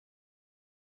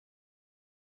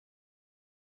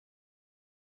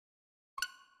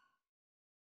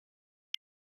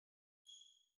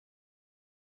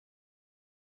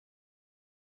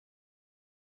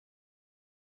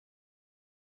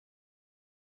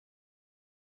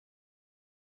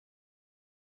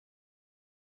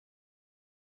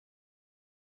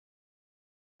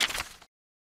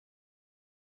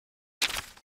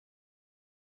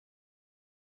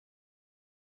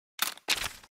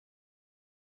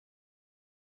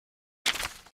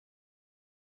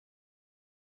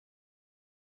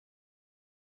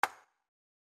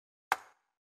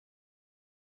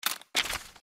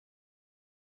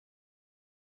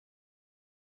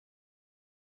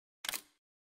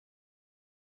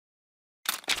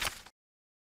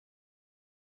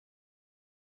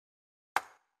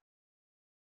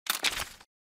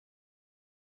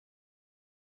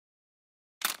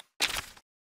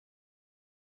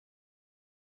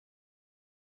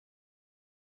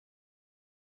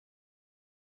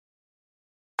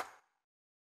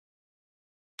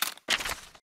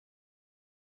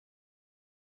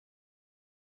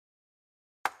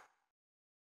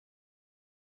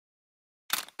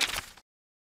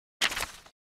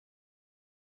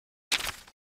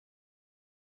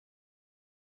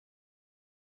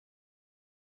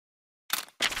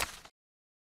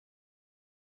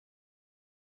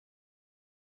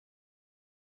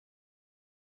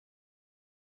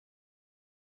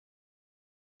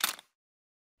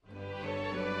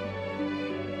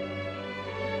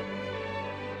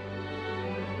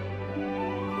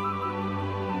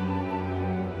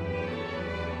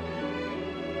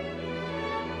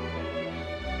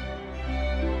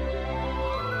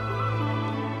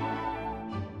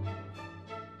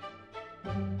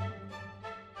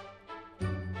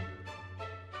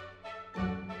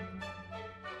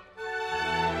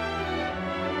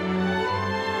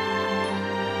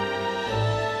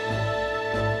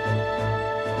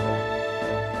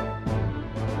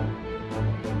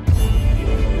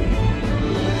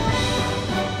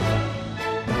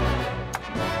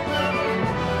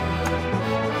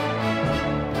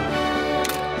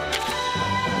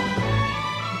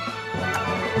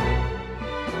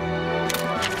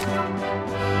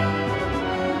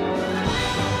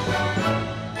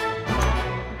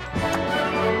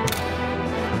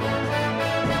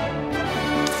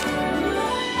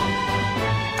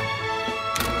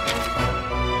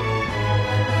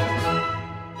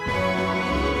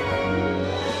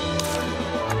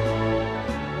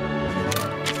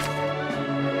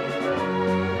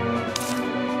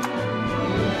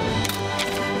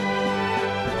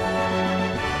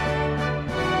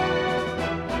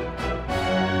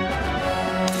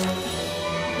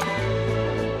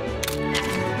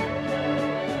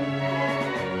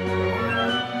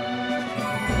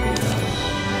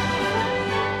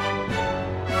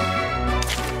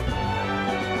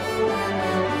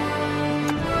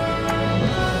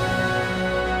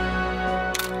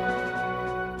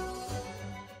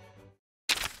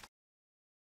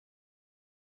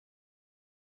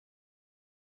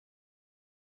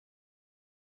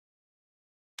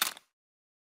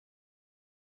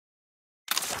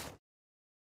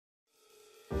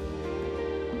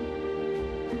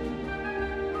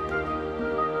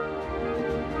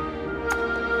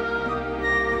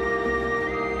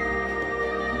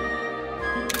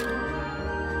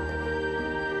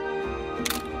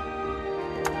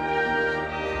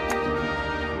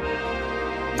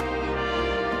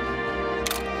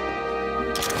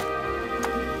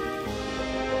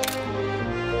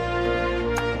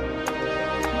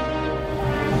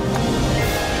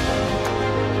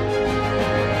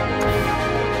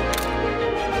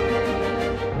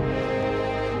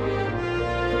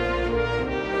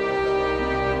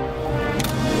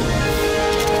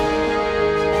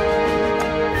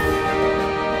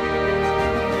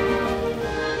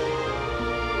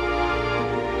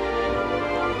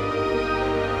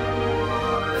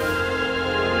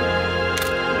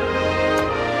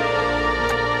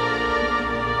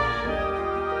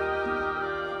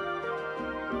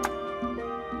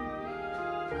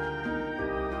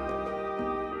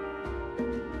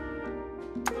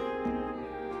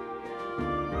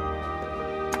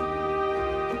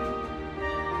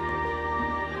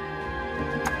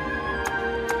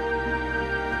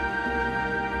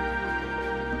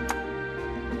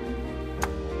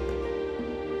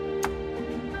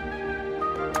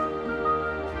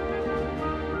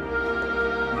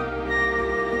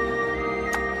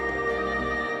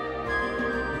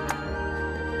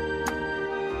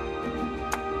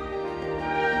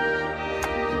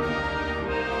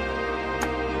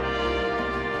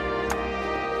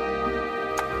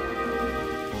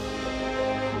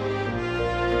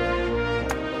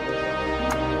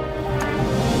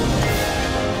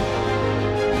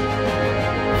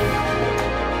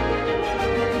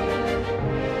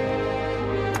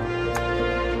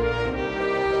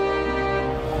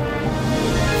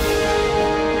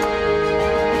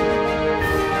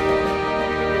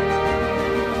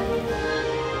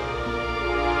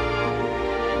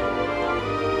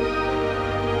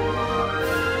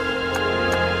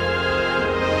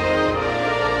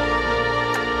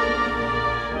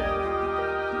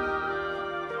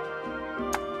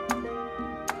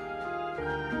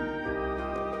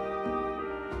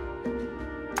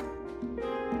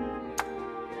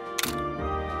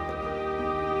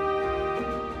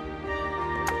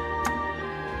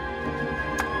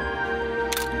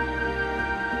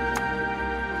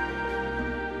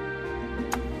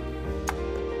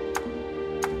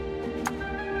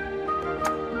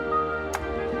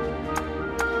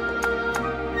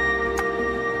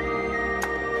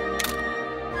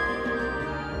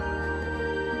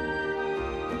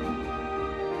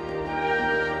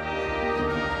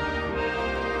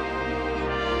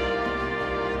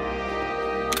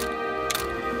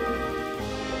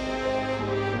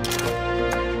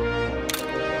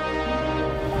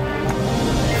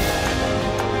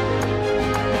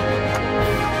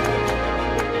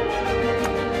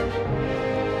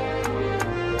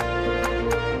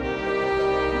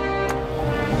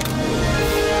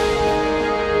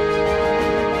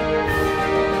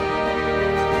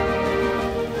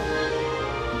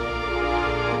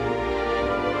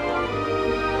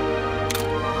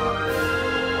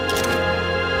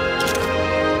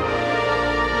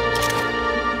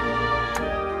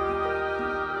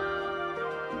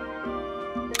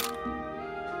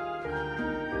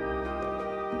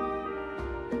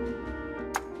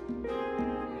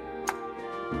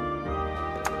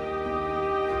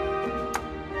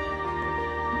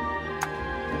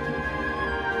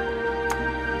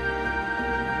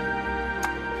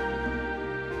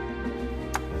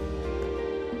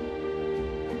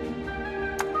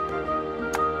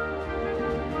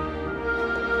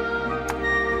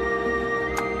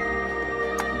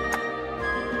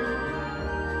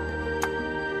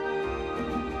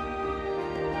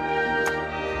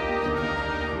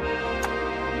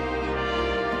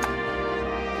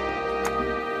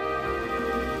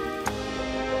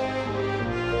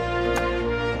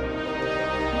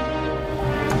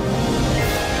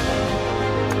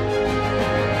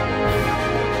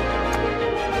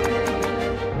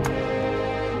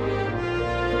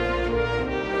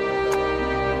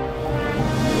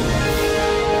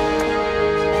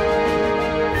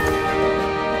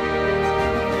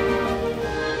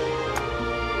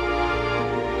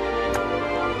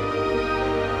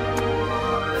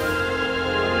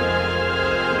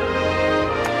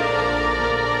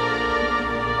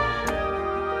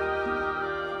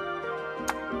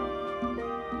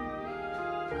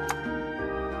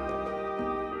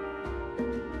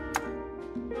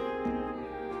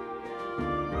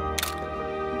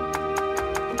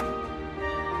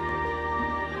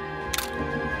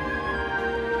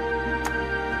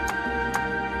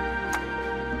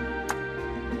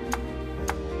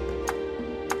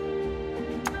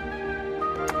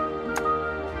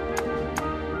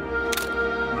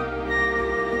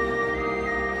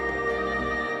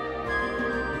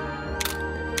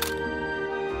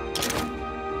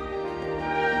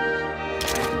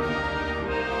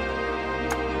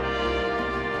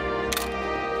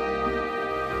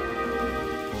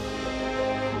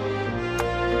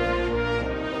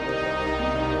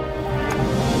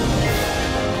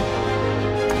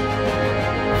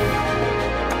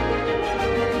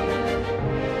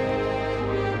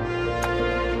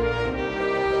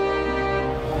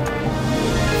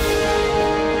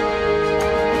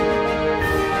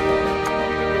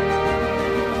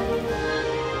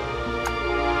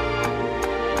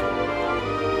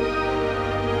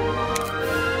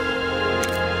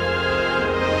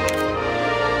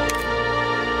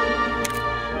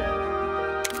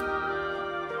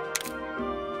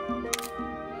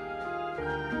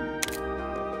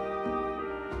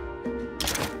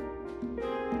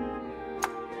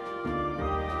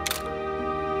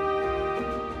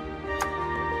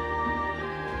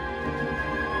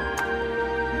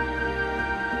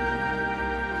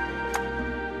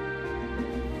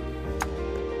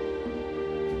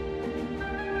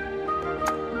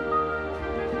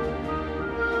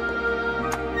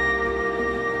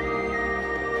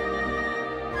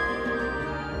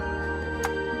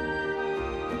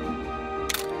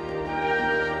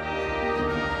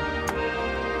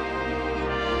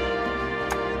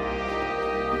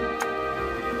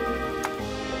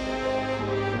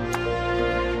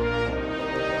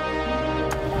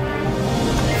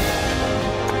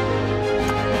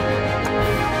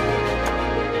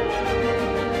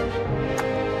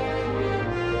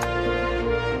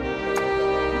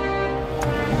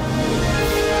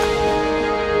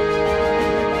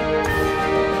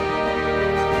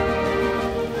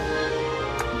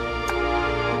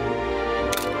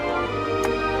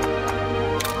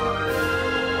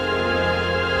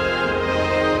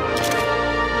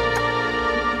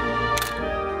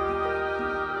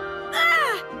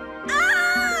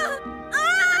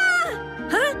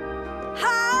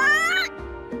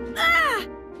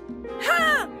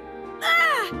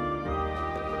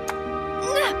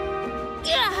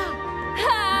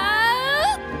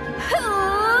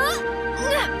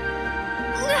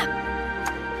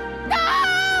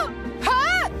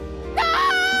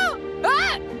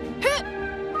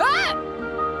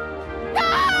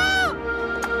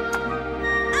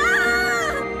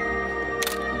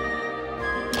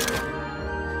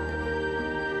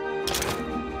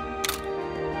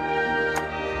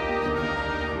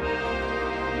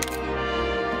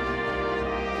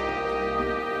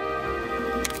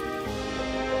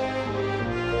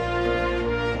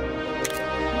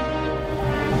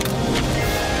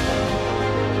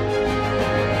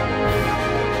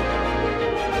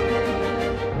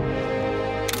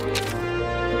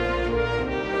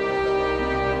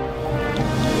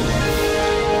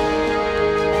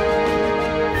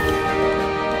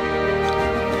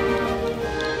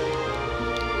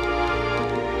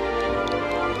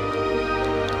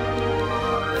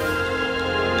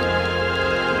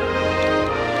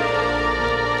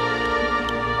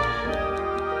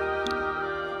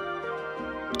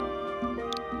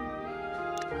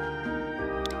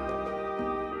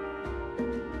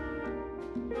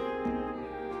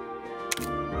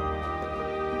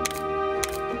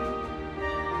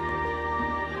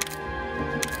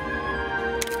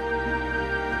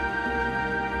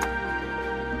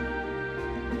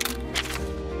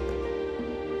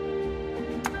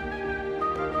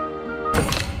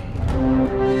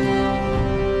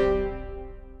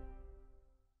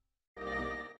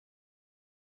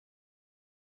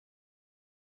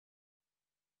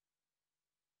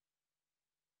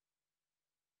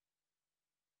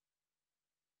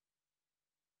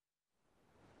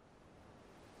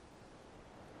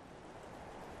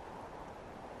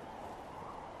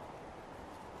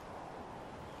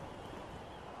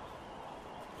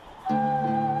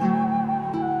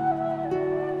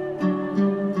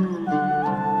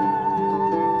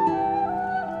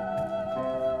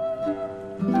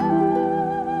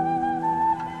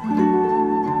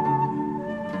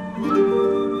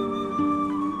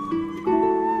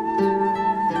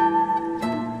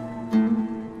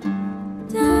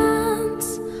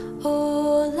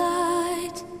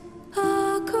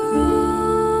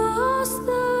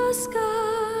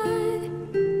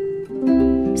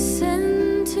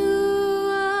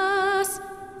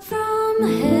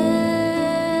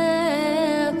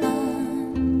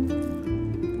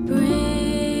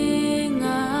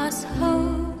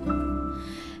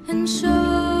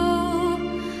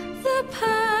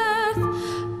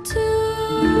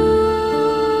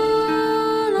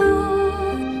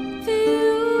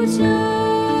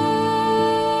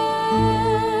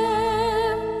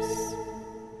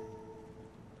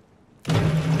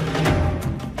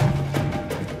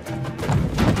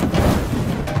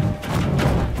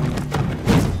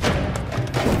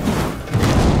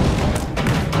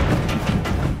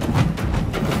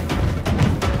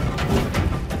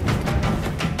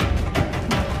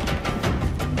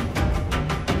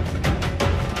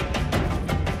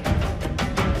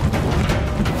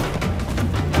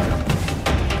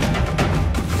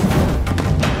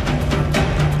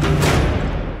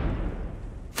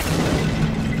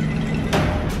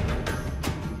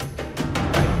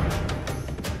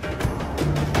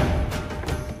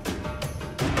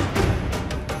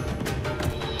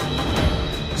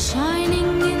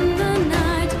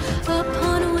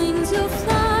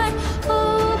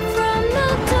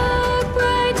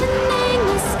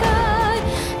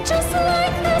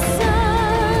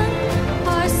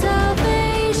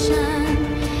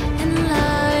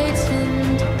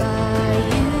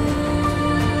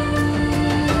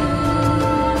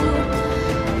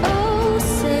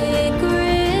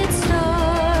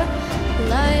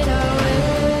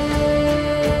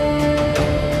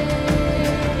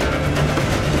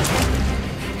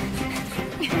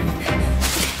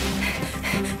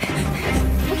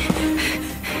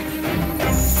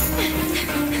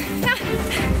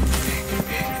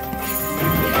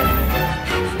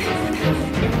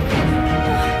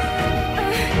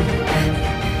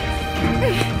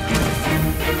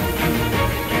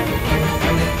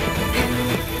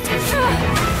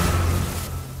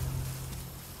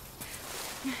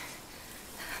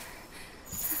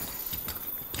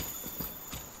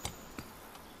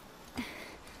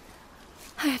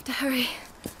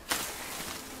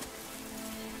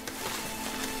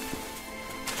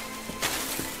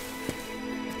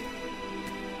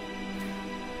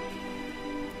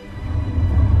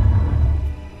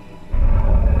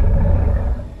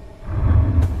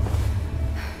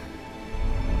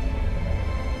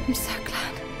I'm so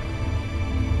glad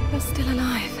you're still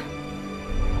alive.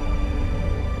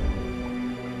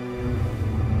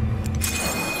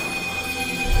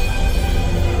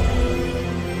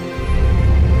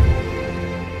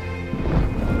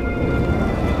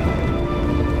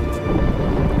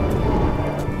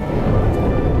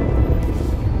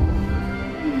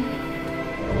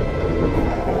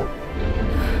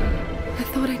 I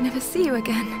thought I'd never see you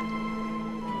again.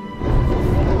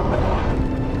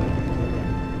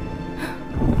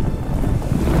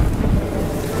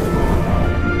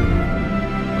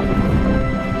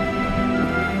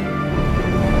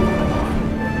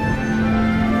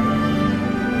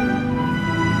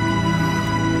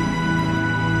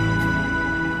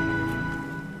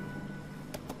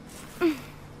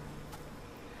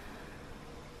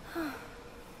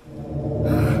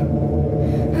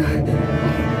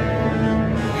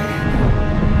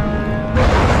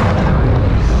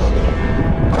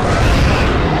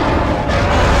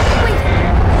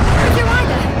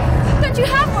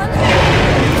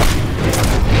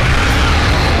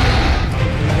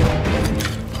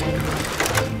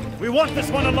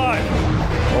 This one alive!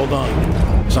 Hold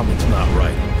on. Something's not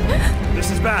right. This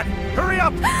is bad. Hurry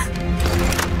up!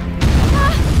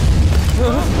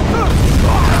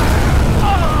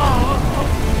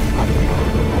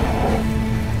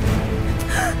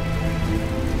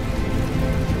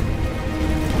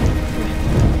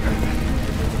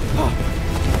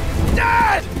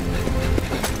 Dad!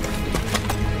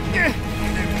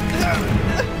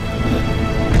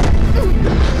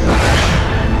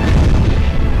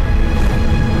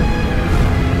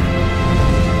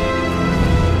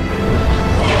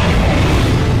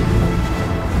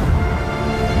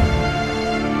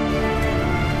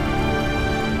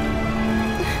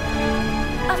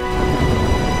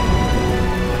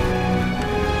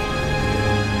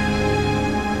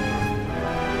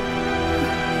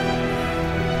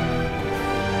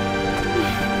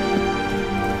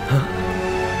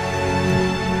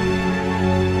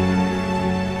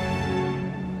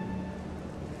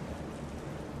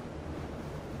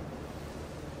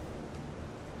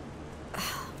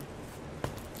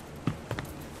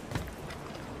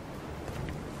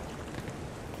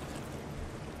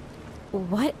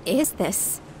 What is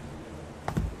this?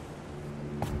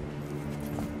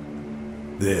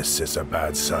 This is a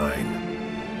bad sign.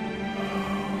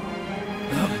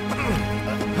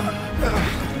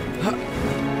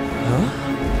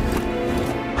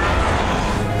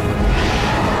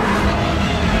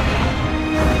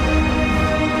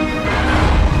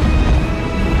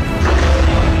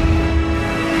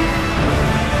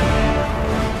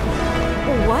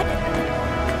 What?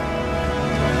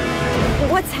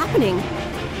 What's happening?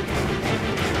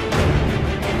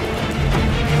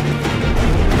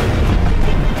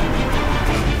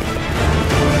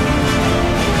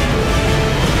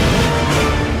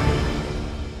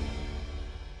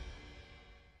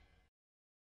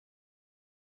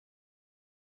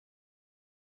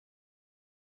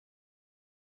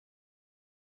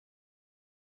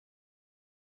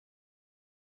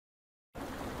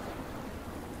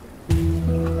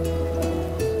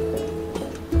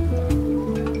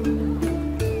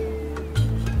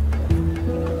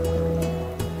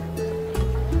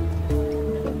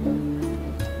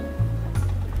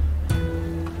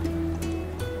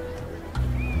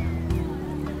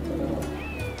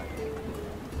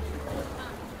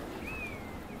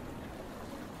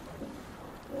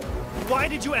 Why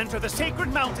did you enter the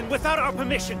sacred mountain without our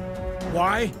permission?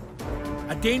 Why?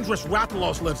 A dangerous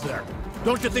Rathalos lives there.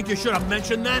 Don't you think you should have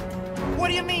mentioned that? What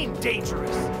do you mean,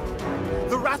 dangerous?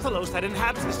 The Rathalos that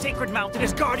inhabits the sacred mountain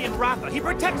is Guardian Ratha. He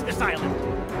protects this island.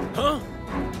 Huh?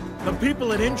 The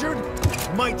people it injured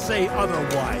might say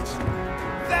otherwise.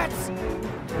 That's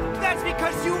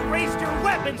because you raised your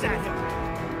weapons at him.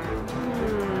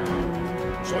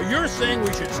 So you're saying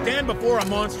we should stand before a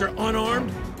monster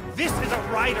unarmed? This is a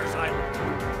rider's island.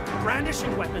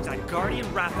 Brandishing weapons at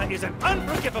Guardian Ratha is an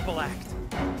unforgivable act.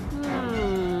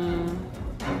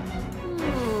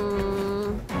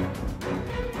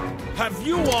 Have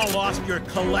you all lost your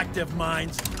collective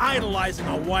minds, idolizing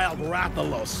a wild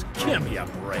Rathalos? Give me a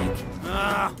break.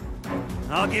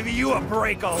 I'll give you a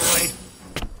break, all right.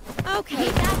 Okay,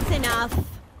 that's enough.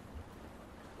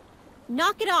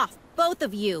 Knock it off, both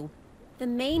of you. The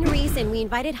main reason we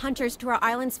invited hunters to our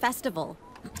island's festival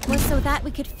was so that we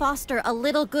could foster a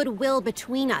little goodwill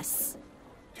between us.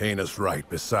 Kana's right.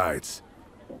 Besides,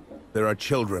 there are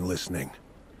children listening.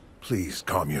 Please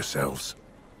calm yourselves.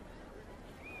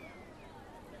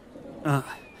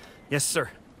 Yes,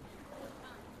 sir.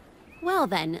 Well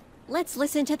then, let's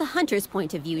listen to the hunter's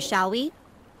point of view, shall we?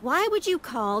 Why would you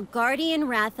call Guardian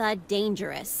Ratha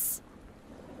dangerous?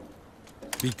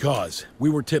 Because we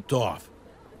were tipped off.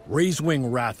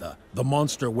 Raisewing Ratha, the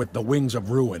monster with the wings of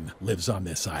ruin, lives on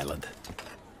this island.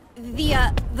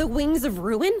 The Wings of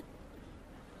Ruin?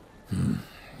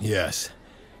 Yes.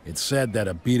 It's said that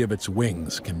a beat of its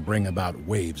wings can bring about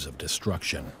waves of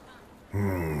destruction.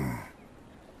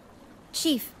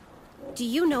 Chief, do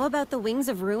you know about the Wings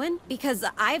of Ruin? Because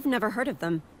I've never heard of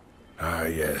them. Ah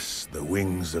yes, the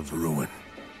Wings of Ruin.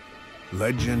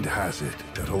 Legend has it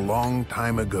that a long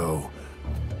time ago,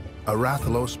 a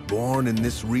Rathalos born in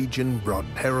this region brought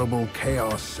terrible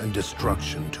chaos and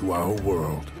destruction to our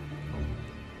world.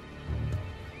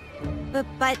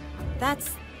 But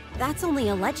that's only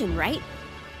a legend, right?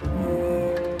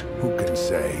 Who can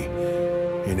say?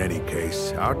 In any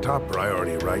case, our top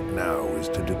priority right now is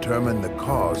to determine the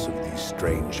cause of these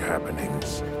strange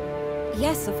happenings.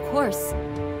 Yes, of course.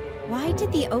 Why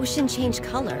did the ocean change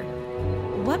color?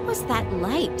 What was that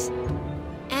light?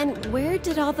 And where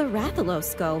did all the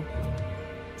Rathalos go?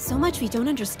 So much we don't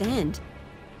understand.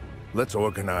 Let's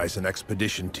organize an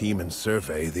expedition team and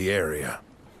survey the area.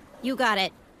 You got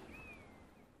it.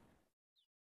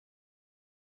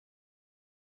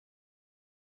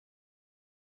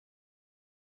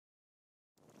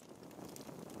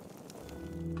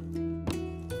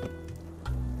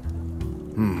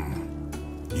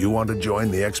 You want to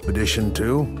join the expedition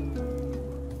too?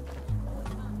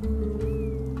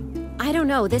 I don't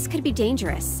know, this could be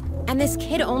dangerous. And this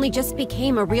kid only just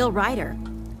became a real rider.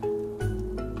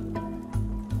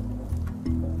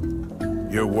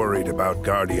 You're worried about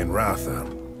Guardian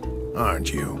Ratha,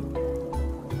 aren't you?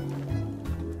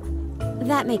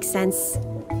 That makes sense.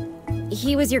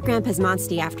 He was your grandpa's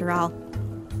monstie after all.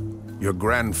 Your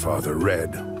grandfather,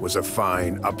 Red, was a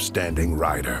fine, upstanding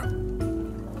rider.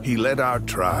 He led our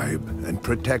tribe and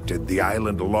protected the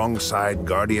island alongside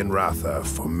Guardian Ratha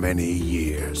for many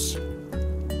years.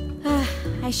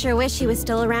 I sure wish he was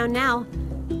still around now.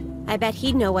 I bet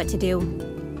he'd know what to do.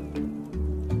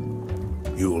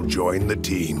 You'll join the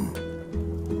team.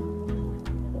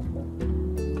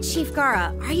 Chief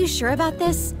Gara, are you sure about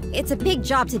this? It's a big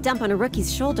job to dump on a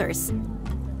rookie's shoulders.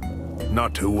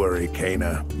 Not to worry,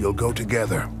 Kana. You'll go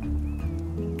together.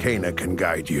 Kana can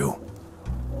guide you.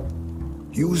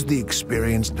 Use the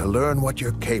experience to learn what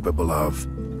you're capable of,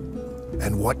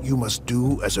 and what you must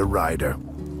do as a rider.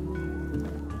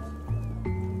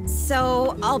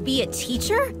 So, I'll be a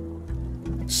teacher?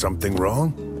 Something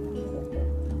wrong?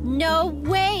 No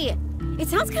way! It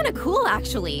sounds kinda cool,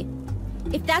 actually.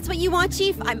 If that's what you want,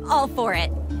 Chief, I'm all for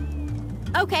it.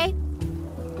 Okay.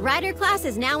 Rider class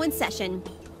is now in session.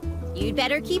 You'd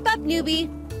better keep up, newbie.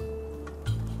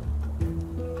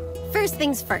 First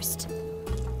things first.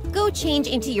 Go change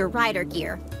into your rider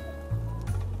gear.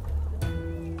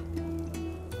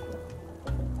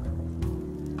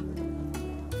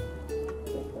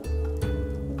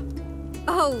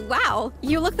 Oh, wow!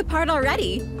 You look the part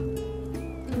already.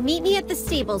 Meet me at the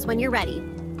stables when you're ready.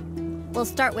 We'll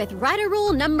start with rider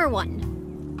rule number 1.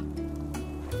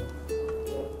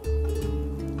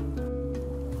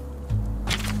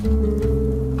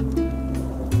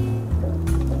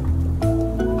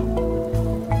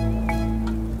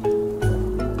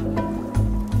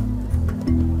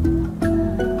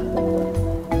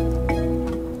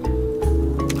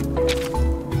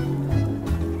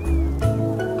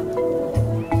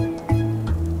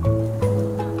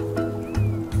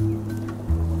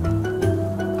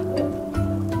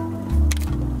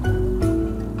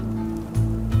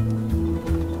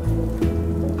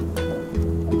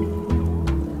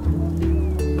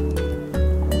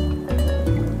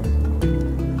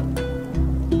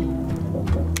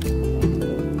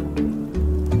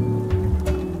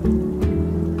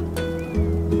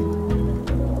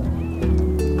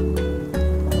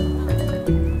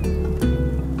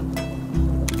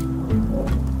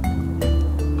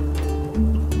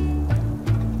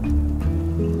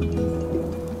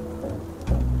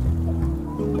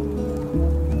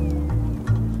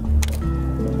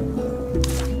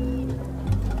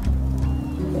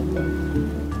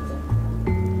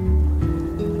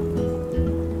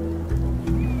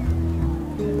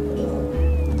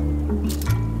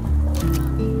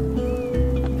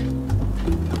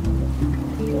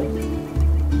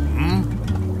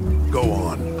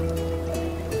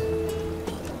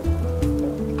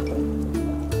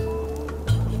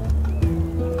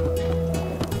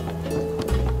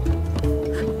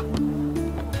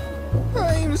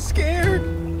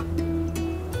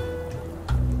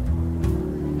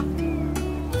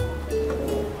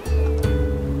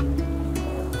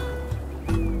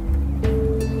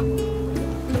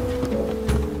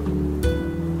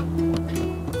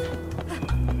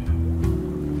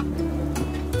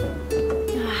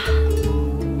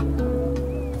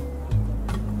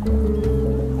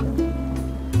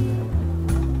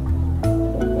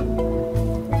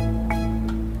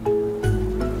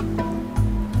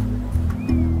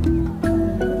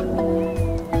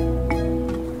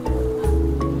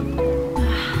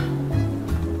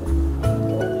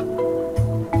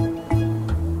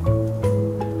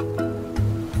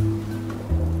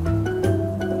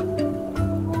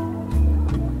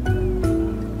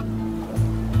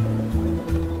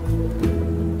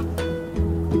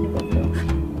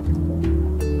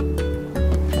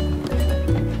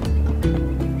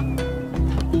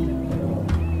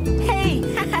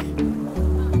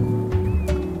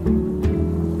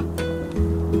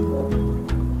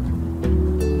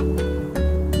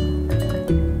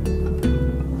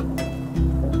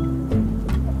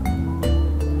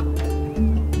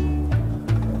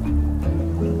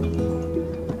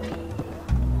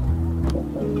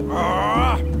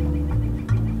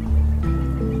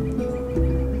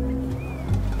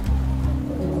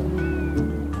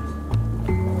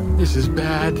 This is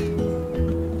bad.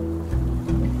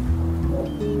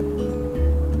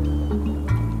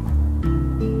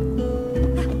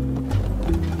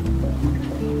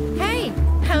 Hey,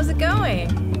 how's it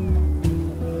going?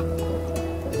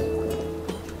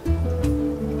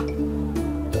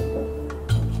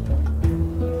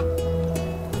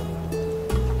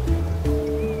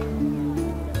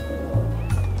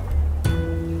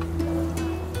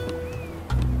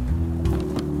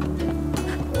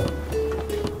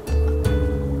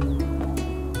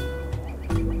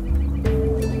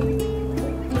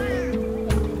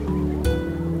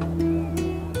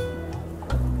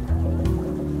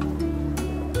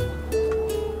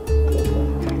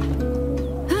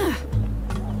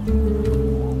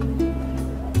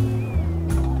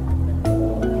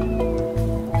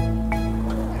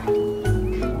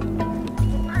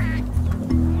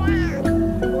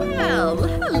 Well,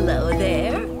 hello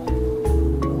there.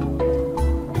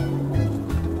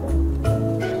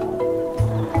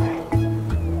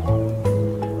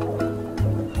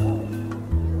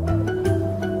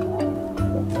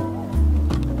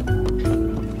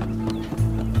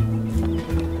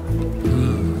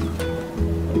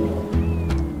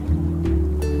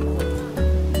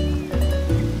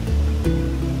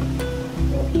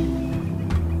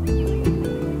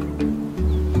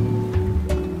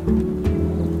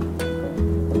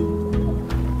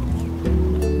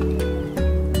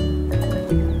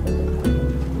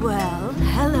 Well,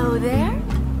 hello there.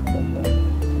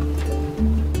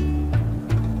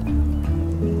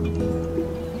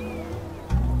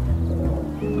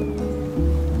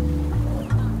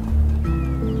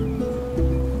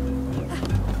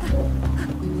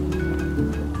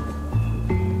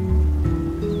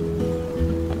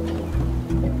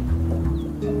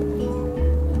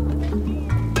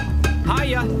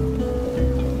 Hiya!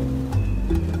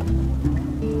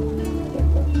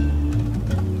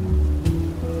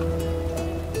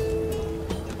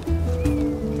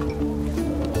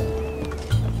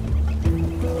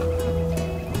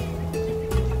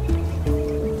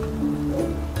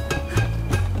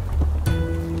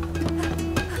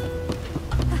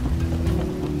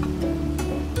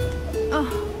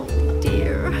 Oh,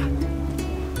 dear.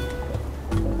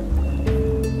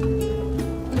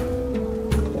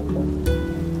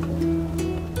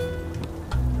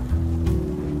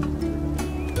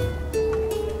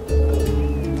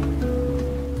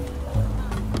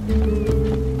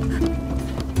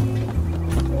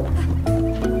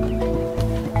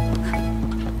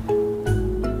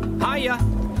 Hiya!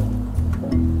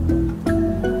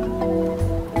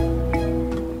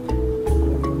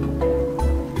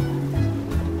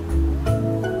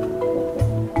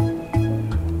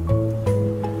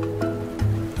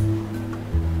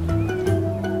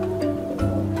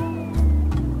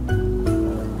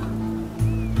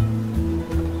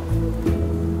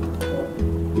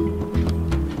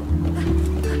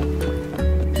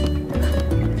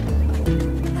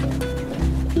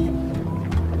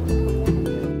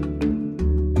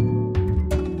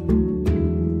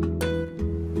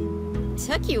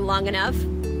 Took you long enough.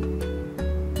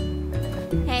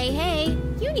 Hey,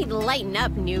 you need to lighten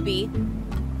up, newbie.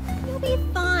 You'll be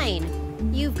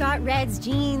fine. You've got Red's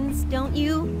genes, don't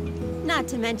you? Not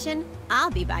to mention,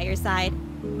 I'll be by your side.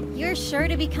 You're sure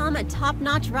to become a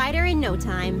top-notch rider in no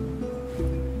time.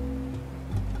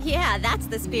 Yeah, that's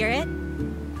the spirit.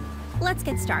 Let's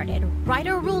get started.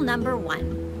 Rider rule number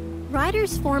 1.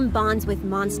 Riders form bonds with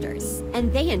monsters,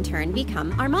 and they in turn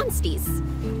become our monsties.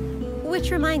 Which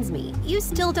reminds me, you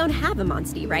still don't have a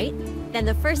monstie, right? Then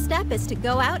the first step is to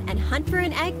go out and hunt for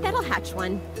an egg that'll hatch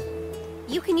one.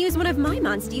 You can use one of my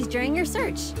monsties during your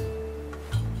search.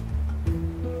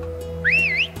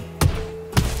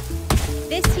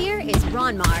 This here is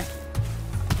Ronmar.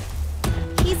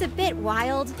 He's a bit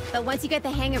wild, but once you get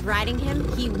the hang of riding him,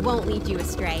 he won't lead you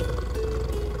astray.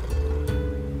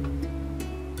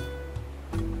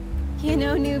 You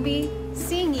know, newbie,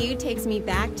 seeing you takes me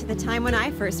back to the time when I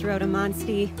first rode a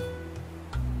monstie.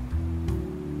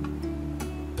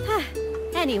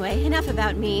 Anyway, enough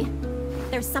about me.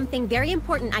 There's something very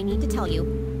important I need to tell you.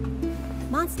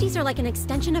 Monsties are like an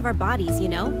extension of our bodies, you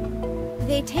know?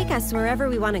 They take us wherever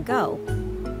we want to go.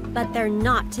 But they're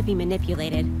not to be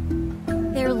manipulated.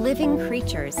 They're living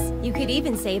creatures. You could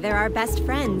even say they're our best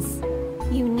friends.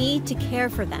 You need to care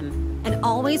for them, and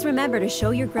always remember to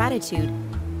show your gratitude.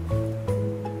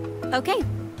 Okay,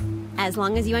 as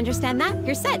long as you understand that,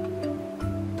 you're set.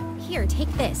 Here,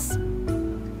 take this.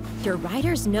 Your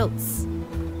rider's notes.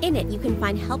 In it, you can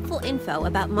find helpful info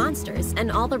about monsters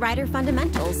and all the Rider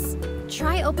fundamentals.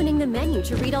 Try opening the menu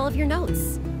to read all of your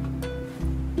notes.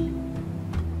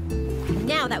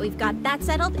 Now that we've got that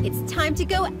settled, it's time to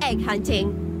go egg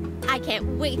hunting. I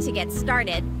can't wait to get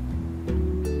started.